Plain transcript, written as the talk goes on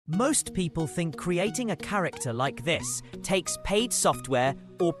Most people think creating a character like this takes paid software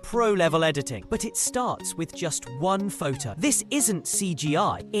or pro-level editing, but it starts with just one photo. This isn't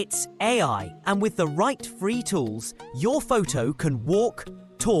CGI, it's AI, and with the right free tools, your photo can walk,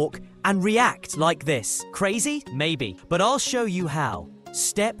 talk, and react like this. Crazy? Maybe, but I'll show you how.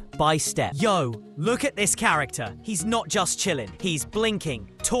 Step by step. Yo, look at this character. He's not just chilling. He's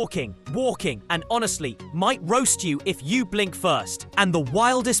blinking, talking, walking, and honestly, might roast you if you blink first. And the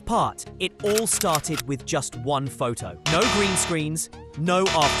wildest part, it all started with just one photo. No green screens, no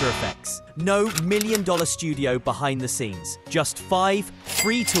After Effects, no $1 million studio behind the scenes. Just 5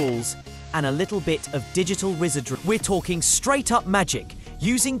 free tools and a little bit of digital wizardry. We're talking straight up magic,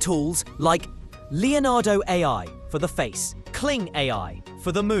 using tools like LeonardoAI for the face, KlingAI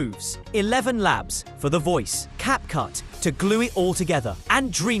for the moves, ElevenLabs for the voice, CAPCUT to glue it all together,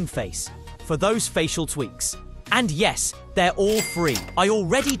 and DreamFace for those facial tweaks. And yes, they're all free. I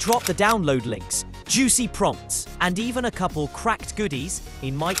already dropped the download links, juicy prompts, and even a couple cracked goodies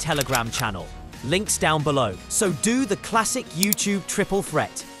in my Telegram channel. Links down below. So do the classic YouTube triple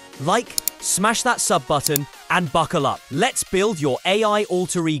threat. Like, smash that sub button, and buckle up. Let's build your AI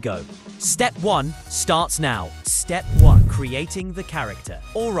alter ego. Step 1 starts now. Step 1, creating the character.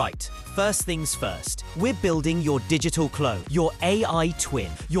 Alright, first things first. We're building your digital clone, your AI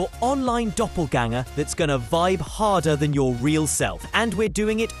twin, your online doppelganger that's gonna vibe harder than your real self. And we're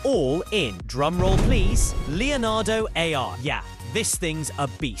doing it all in, drumroll please, LeonardoAI. Yeah, this thing's a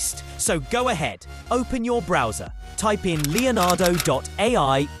beast. So go ahead, open your browser, type in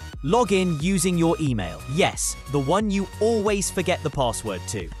leonardo.ai, log in using your email. Yes, the one you always forget the password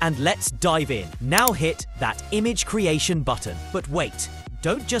to. And let's dive in. Now hit that image creation button. But wait,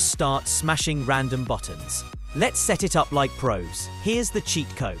 don't just start smashing random buttons. Let's set it up like pros. Here's the cheat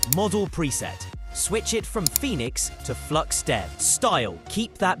code, model preset. Switch it from Phoenix to Flux Dev. Style,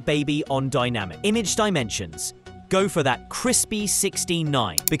 keep that baby on dynamic. Image dimensions. Go for that crispy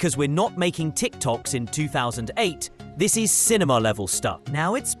 16:9 because we're not making TikToks in 2008. This is cinema level stuff.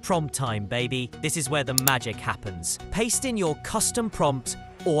 Now it's prompt time, baby. This is where the magic happens. Paste in your custom prompt,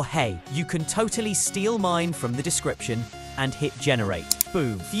 or hey, you can totally steal mine from the description and hit generate.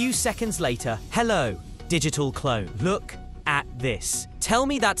 Boom. Few seconds later, hello, digital clone. Look at this. Tell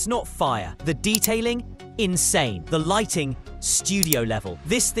me that's not fire. The detailing, insane. The lighting, studio level.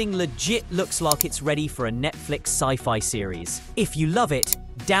 This thing legit looks like it's ready for a Netflix sci-fi series. If you love it,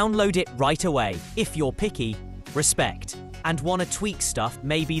 download it right away. If you're picky, respect. And want to tweak stuff,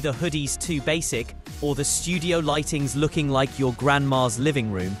 maybe the hoodie's too basic, or the studio lighting's looking like your grandma's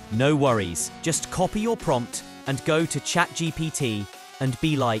living room, no worries. Just copy your prompt and go to ChatGPT and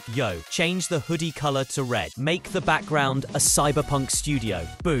be like, yo, change the hoodie color to red. Make the background a cyberpunk studio.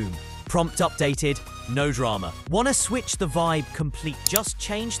 Boom. Prompt updated, no drama. Wanna switch the vibe complete? Just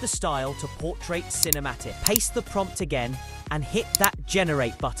change the style to portrait cinematic. Paste the prompt again and hit that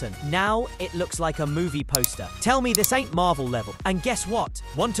generate button. Now it looks like a movie poster. Tell me this ain't Marvel level. And guess what?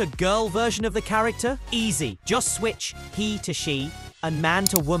 Want a girl version of the character? Easy. Just switch he to she and man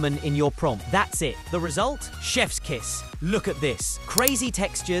to woman in your prompt. That's it. The result? Chef's kiss. Look at this. Crazy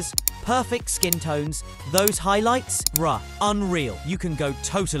textures, perfect skin tones, those highlights, bruh, unreal. You can go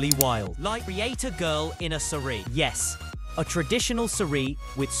totally wild. Like create a girl in a sari. Yes, a traditional sari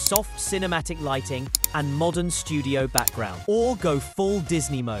with soft cinematic lighting and modern studio background. Or go full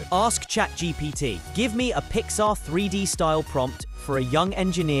Disney mode. Ask ChatGPT, give me a Pixar 3D style prompt for a young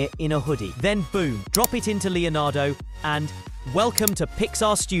engineer in a hoodie. Then boom, drop it into Leonardo and welcome to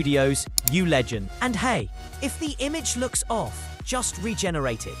Pixar Studios, you legend. And hey, if the image looks off, just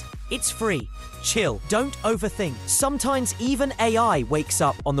regenerate it. It's free. Chill. Don't overthink. Sometimes even AI wakes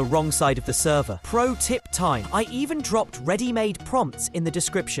up on the wrong side of the server. Pro tip time. I even dropped ready-made prompts in the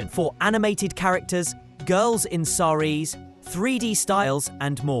description for animated characters, girls in saris, 3D styles,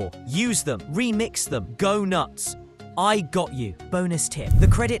 and more. Use them. Remix them. Go nuts. I got you. Bonus tip. The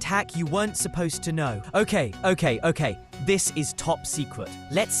credit hack you weren't supposed to know. Okay. This is top secret.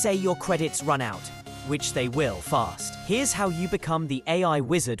 Let's say your credits run out, which they will fast. Here's how you become the AI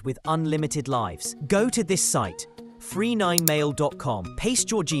wizard with unlimited lives. Go to this site, free9mail.com,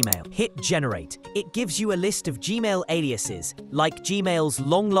 paste your Gmail, hit generate. It gives you a list of Gmail aliases, like Gmail's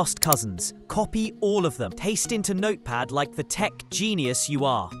long-lost cousins. Copy all of them, paste into Notepad like the tech genius you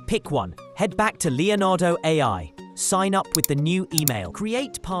are. Pick one, head back to LeonardoAI. Sign up with the new email.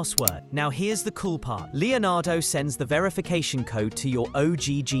 Create password. Now here's the cool part. Leonardo sends the verification code to your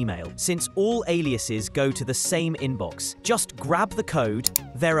OG Gmail. Since all aliases go to the same inbox, just grab the code,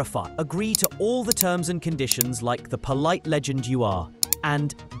 verify, agree to all the terms and conditions like the polite legend you are,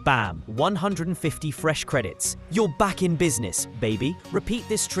 and bam, 150 fresh credits. You're back in business, baby. Repeat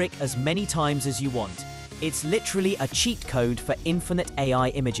this trick as many times as you want. It's literally a cheat code for infinite AI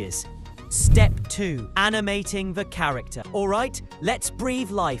images. Step 2. Animating the character. Alright, let's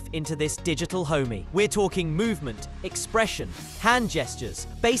breathe life into this digital homie. We're talking movement, expression, hand gestures.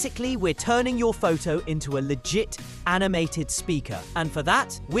 Basically, we're turning your photo into a legit animated speaker. And for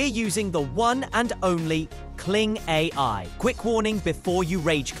that, we're using the one and only KlingAI. Quick warning before you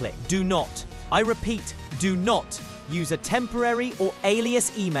rage click. Do not, I repeat, do not use a temporary or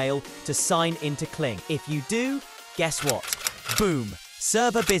alias email to sign into Kling. If you do, guess what? Boom.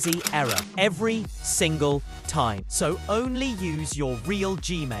 Server busy error every single time. So only use your real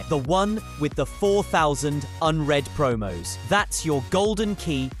Gmail, the one with the 4,000 unread promos. That's your golden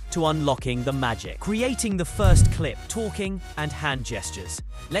key to unlocking the magic. Creating the first clip, talking and hand gestures.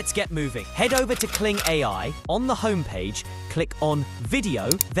 Let's get moving. Head over to KlingAI. On the homepage, click on Video,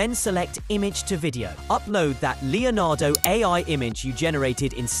 then select Image to Video. Upload that LeonardoAI image you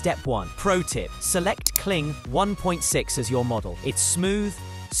generated in Step 1. Pro tip, select Kling 1.6 as your model. It's smooth,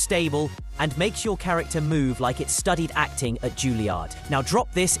 stable, and makes your character move like it studied acting at Juilliard. Now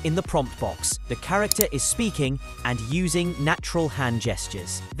drop this in the prompt box. The character is speaking and using natural hand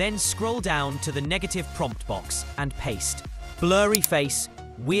gestures. Then scroll down to the negative prompt box and paste. Blurry face,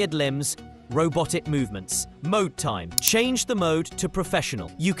 weird limbs, robotic movements. Mode time. Change the mode to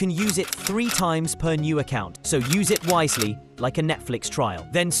professional. You can use it 3 times per new account, so use it wisely like a Netflix trial.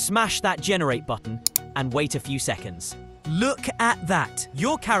 Then smash that generate button and wait a few seconds. Look at that!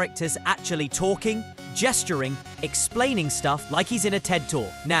 Your character's actually talking, gesturing, explaining stuff like he's in a TED Talk.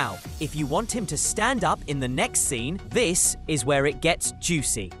 Now, if you want him to stand up in the next scene, this is where it gets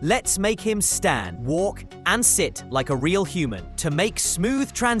juicy. Let's make him stand, walk, and sit like a real human. To make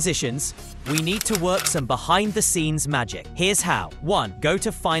smooth transitions, we need to work some behind-the-scenes magic. Here's how. 1. Go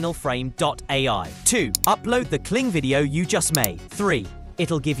to finalframeai. 2. Upload the Kling video you just made. 3.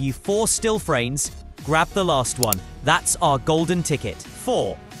 It'll give you 4 still frames. Grab the last one. That's our golden ticket.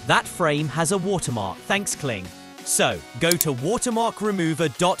 4. That frame has a watermark. Thanks, Kling. So, go to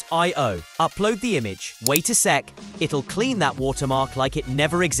watermarkremoverai.io. Upload the image. Wait a sec. It'll clean that watermark like it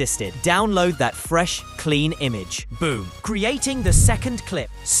never existed. Download that fresh, clean image. Boom. Creating the second clip.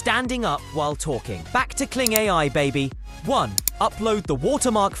 Standing up while talking. Back to KlingAI, baby. 1. Upload the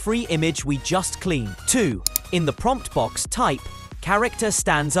watermark-free image we just cleaned. 2. In the prompt box, type character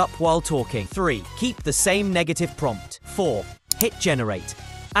stands up while talking. 3. Keep the same negative prompt. 4. Hit generate.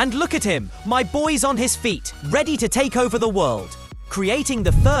 And look at him! My boy's on his feet, ready to take over the world. Creating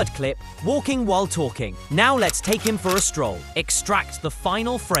the third clip, walking while talking. Now let's take him for a stroll. Extract the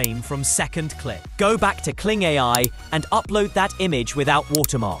final frame from second clip. Go back to KlingAI and upload that image without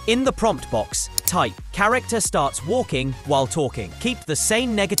watermark. In the prompt box, type character starts walking while talking. Keep the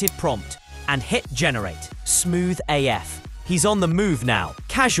same negative prompt and hit generate. Smooth AF. He's on the move now,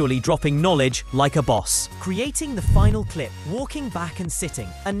 casually dropping knowledge like a boss. Creating the final clip, walking back and sitting.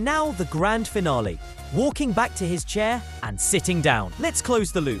 And now the grand finale, walking back to his chair and sitting down. Let's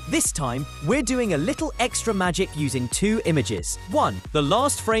close the loop. This time, we're doing a little extra magic using 2 images. 1. The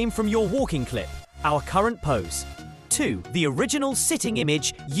last frame from your walking clip, our current pose. 2. The original sitting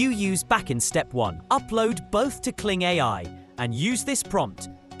image you used back in Step 1. Upload both to KlingAI and use this prompt.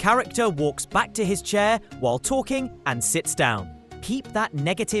 Character walks back to his chair while talking and sits down. Keep that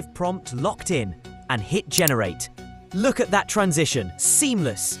negative prompt locked in and hit generate. Look at that transition,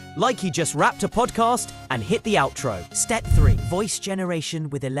 seamless, like he just wrapped a podcast and hit the outro. Step 3, voice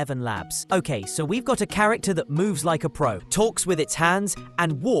generation with ElevenLabs. Okay, so we've got a character that moves like a pro, talks with its hands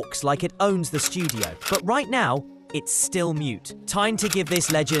and walks like it owns the studio. But right now, it's still mute. Time to give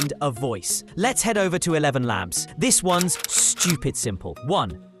this legend a voice. Let's head over to ElevenLabs. This one's stupid simple.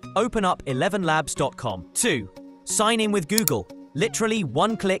 1. Open up ElevenLabs.com. 2. Sign in with Google. Literally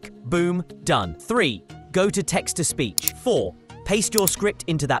 1 click, boom, done. 3. Go to text-to-speech. 4. Paste your script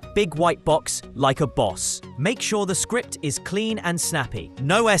into that big white box like a boss. Make sure the script is clean and snappy.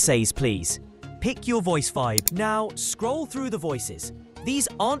 No essays, please. Pick your voice vibe. Now, scroll through the voices. These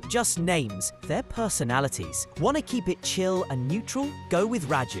aren't just names, they're personalities. Want to keep it chill and neutral? Go with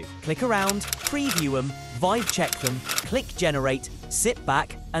Raju. Click around, preview them, vibe check them, click generate, sit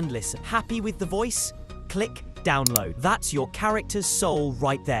back and listen. Happy with the voice? Click download. That's your character's soul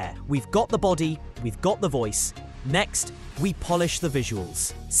right there. We've got the body, we've got the voice. Next, we polish the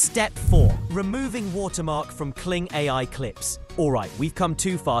visuals. Step 4. Removing watermark from KlingAI clips. Alright, we've come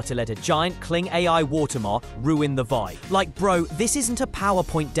too far to let a giant KlingAI watermark ruin the vibe. Like, bro, this isn't a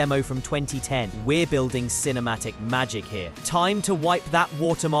PowerPoint demo from 2010. We're building cinematic magic here. Time to wipe that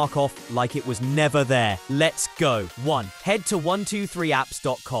watermark off like it was never there. Let's go. 1. Head to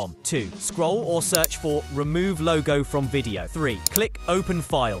 123apps.com. 2. Scroll or search for Remove Logo from Video. 3. Click Open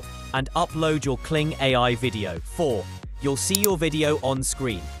File and upload your KlingAI video. 4. You'll see your video on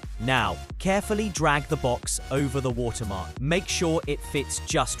screen. Now, carefully drag the box over the watermark. Make sure it fits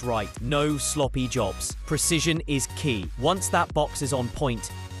just right. No sloppy jobs. Precision is key. Once that box is on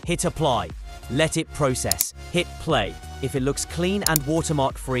point, hit apply. Let it process. Hit play. If it looks clean and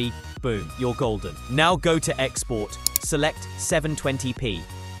watermark free, boom, you're golden. Now go to export. Select 720p.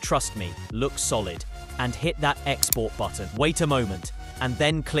 Trust me, looks solid. And hit that export button. Wait a moment, and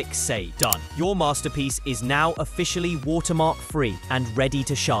then click save. Done. Your masterpiece is now officially watermark free and ready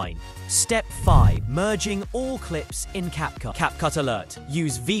to shine. Step 5. Merging all clips in CAPCUT. CAPCUT alert.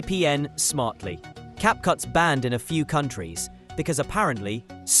 Use VPN smartly. CAPCUT's banned in a few countries because apparently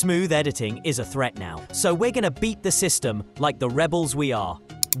smooth editing is a threat now. So we're gonna beat the system like the rebels we are.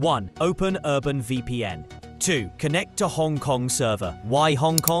 1. Open Urban VPN. 2. Connect to Hong Kong server. Why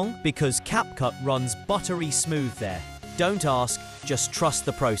Hong Kong? Because CAPCUT runs buttery smooth there. Don't ask, just trust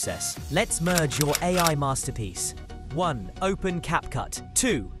the process. Let's merge your AI masterpiece. 1. Open CAPCUT.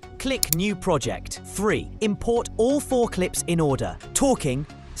 2. Click New Project. 3. Import all 4 clips in order. Talking,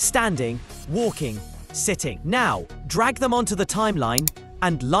 standing, walking, sitting. Now, drag them onto the timeline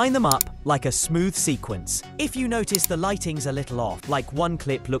and line them up like a smooth sequence. If you notice the lighting's a little off, like one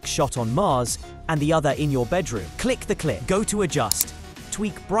clip looks shot on Mars and the other in your bedroom, click the clip, go to adjust,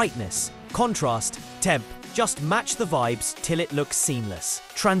 tweak brightness, contrast, temp, just match the vibes till it looks seamless.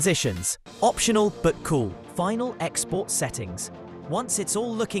 Transitions, optional but cool. Final export settings. Once it's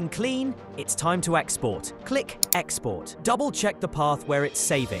all looking clean, it's time to export. Click Export. Double check the path where it's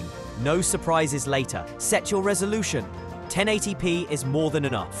saving. No surprises later. Set your resolution. 1080p is more than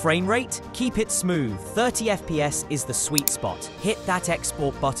enough. Frame rate? Keep it smooth. 30 FPS is the sweet spot. Hit that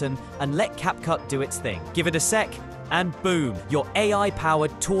export button and let CAPCUT do its thing. Give it a sec, and boom, your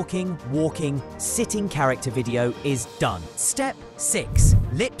AI-powered talking, walking, sitting character video is done. Step 6.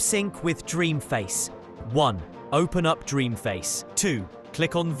 Lip sync with DreamFace. 1. Open up DreamFace. 2.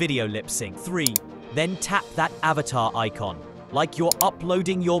 Click on Video Lip Sync. 3. Then tap that avatar icon, like you're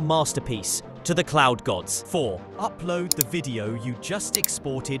uploading your masterpiece to the cloud gods. 4. Upload the video you just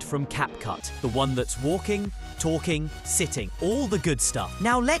exported from CAPCUT. The one that's walking, talking, sitting, all the good stuff.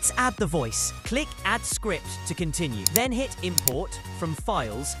 Now let's add the voice. Click Add Script to continue. Then hit Import from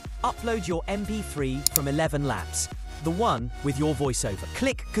Files. Upload your MP3 from ElevenLabs, the one with your voiceover.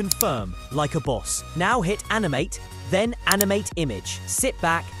 Click Confirm like a boss. Now hit Animate, then Animate Image. Sit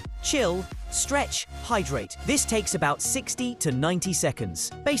back, chill, stretch, hydrate. This takes about 60 to 90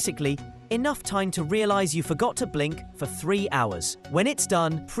 seconds. Basically, enough time to realize you forgot to blink for 3 hours. When it's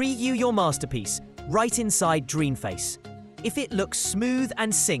done, preview your masterpiece right inside DreamFace. If it looks smooth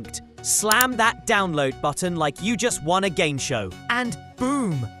and synced, slam that download button like you just won a game show. And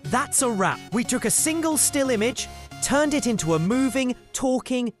boom, that's a wrap. We took a single still image, turned it into a moving,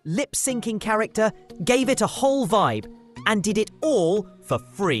 talking, lip-syncing character, gave it a whole vibe, and did it all for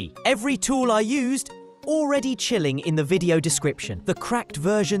free. Every tool I used already chilling in the video description. The cracked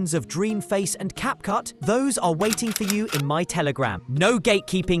versions of DreamFace and CAPCUT, those are waiting for you in my Telegram. No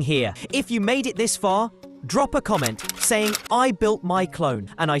gatekeeping here. If you made it this far, drop a comment saying I built my clone,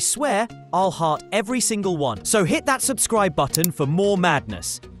 and I swear I'll heart every single one. So hit that subscribe button for more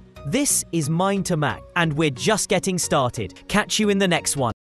madness. This is mindtomach, and we're just getting started. Catch you in the next one.